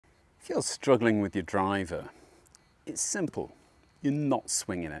you're struggling with your driver, it's simple. You're not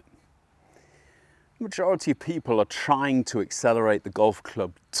swinging it. The majority of people are trying to accelerate the golf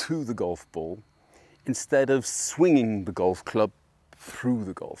club to the golf ball instead of swinging the golf club through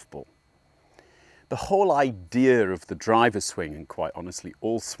the golf ball. The whole idea of the driver swing, and quite honestly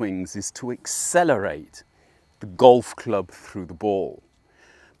all swings, is to accelerate the golf club through the ball.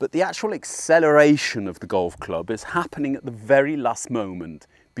 But the actual acceleration of the golf club is happening at the very last moment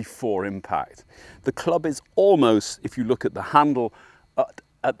before impact. The club is almost, if you look at the handle,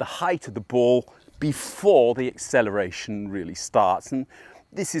 at the height of the ball before the acceleration really starts. And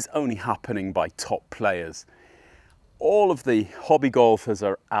this is only happening by top players. All of the hobby golfers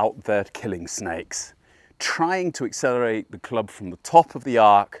are out there killing snakes, trying to accelerate the club from the top of the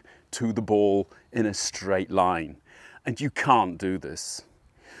arc to the ball in a straight line. And you can't do this.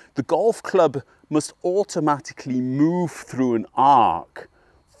 The golf club must automatically move through an arc,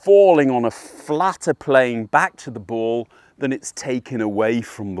 falling on a flatter plane back to the ball than it's taken away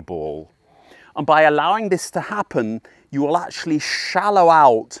from the ball. And by allowing this to happen, you will actually shallow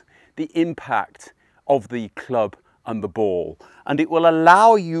out the impact of the club and the ball. And it will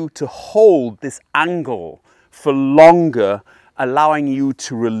allow you to hold this angle for longer, allowing you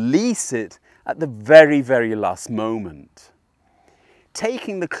to release it at the very, very last moment.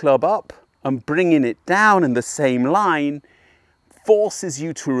 Taking the club up and bringing it down in the same line forces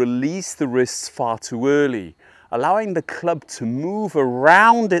you to release the wrists far too early. Allowing the club to move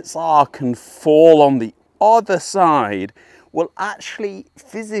around its arc and fall on the other side will actually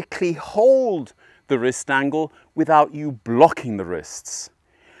physically hold the wrist angle without you blocking the wrists.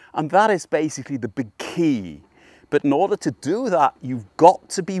 And that is basically the big key. But in order to do that, you've got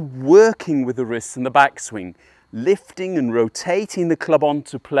to be working with the wrists in the backswing, lifting and rotating the club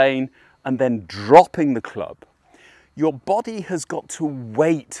onto plane and then dropping the club. Your body has got to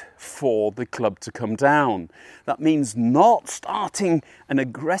wait for the club to come down. That means not starting an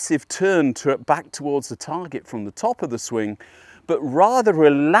aggressive turn back towards the target from the top of the swing, but rather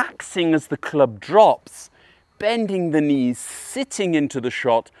relaxing as the club drops, bending the knees, sitting into the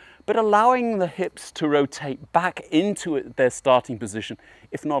shot, but allowing the hips to rotate back into their starting position,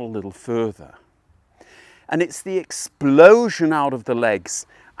 if not a little further. And it's the explosion out of the legs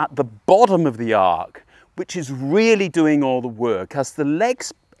at the bottom of the arc which is really doing all the work. As the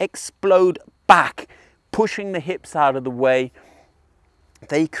legs explode back, pushing the hips out of the way,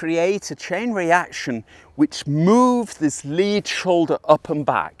 they create a chain reaction which moves this lead shoulder up and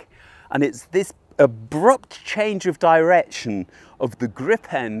back. And it's this abrupt change of direction of the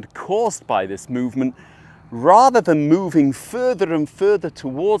grip end caused by this movement. Rather than moving further and further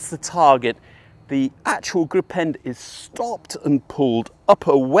towards the target, the actual grip end is stopped and pulled up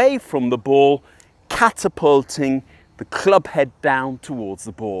away from the ball, catapulting the club head down towards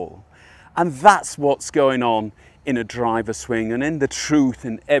the ball. And that's what's going on in a driver swing, and in the truth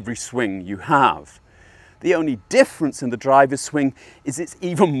in every swing you have. The only difference in the driver swing is it's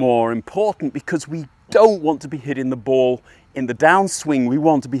even more important, because we don't want to be hitting the ball in the downswing, we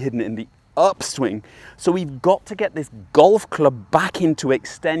want to be hitting it in the upswing. So we've got to get this golf club back into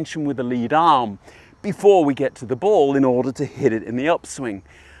extension with the lead arm before we get to the ball in order to hit it in the upswing.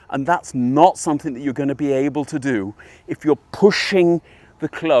 And that's not something that you're going to be able to do if you're pushing the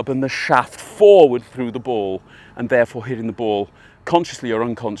club and the shaft forward through the ball and therefore hitting the ball consciously or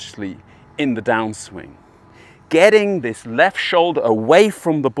unconsciously in the downswing. Getting this left shoulder away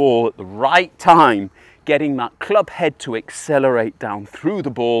from the ball at the right time, getting that club head to accelerate down through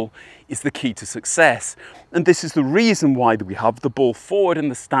the ball, is the key to success. And this is the reason why we have the ball forward in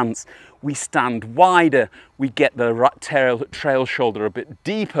the stance. We stand wider, we get the trail shoulder a bit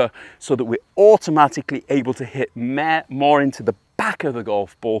deeper so that we're automatically able to hit more into the back of the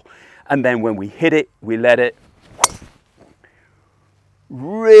golf ball. And then when we hit it, we let it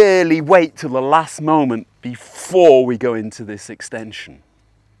really wait till the last moment before we go into this extension.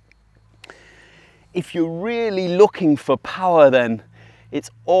 If you're really looking for power, then it's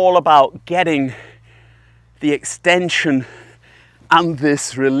all about getting the extension and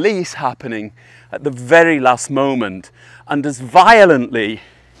this release happening at the very last moment and as violently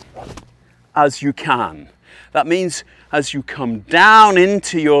as you can. That means as you come down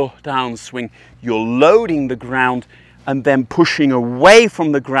into your downswing, you're loading the ground and then pushing away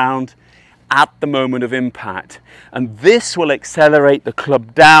from the ground at the moment of impact. And this will accelerate the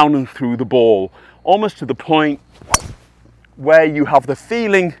club down and through the ball, almost to the point where you have the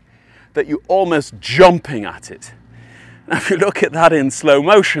feeling that you're almost jumping at it. Now, if you look at that in slow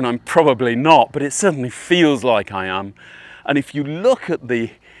motion, I'm probably not, but it certainly feels like I am. And if you look at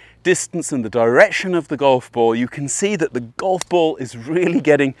the distance and the direction of the golf ball, you can see that the golf ball is really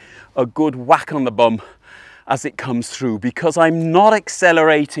getting a good whack on the bum as it comes through, because I'm not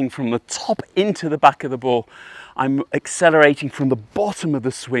accelerating from the top into the back of the ball. I'm accelerating from the bottom of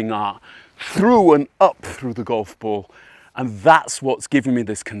the swing arc through and up through the golf ball. And that's what's giving me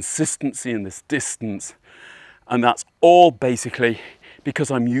this consistency and this distance. And that's all basically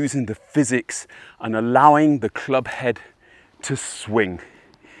because I'm using the physics and allowing the club head to swing.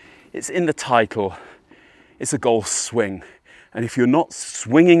 It's in the title, it's a golf swing. And if you're not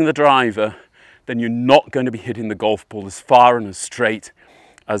swinging the driver, then you're not going to be hitting the golf ball as far and as straight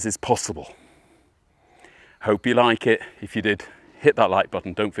as is possible. Hope you like it. If you did, hit that like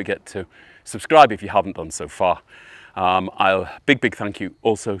button. Don't forget to subscribe if you haven't done so far. Big thank you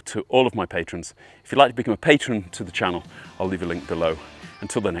also to all of my patrons. If you'd like to become a patron to the channel, I'll leave a link below.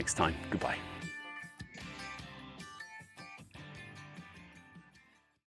 Until the next time, goodbye.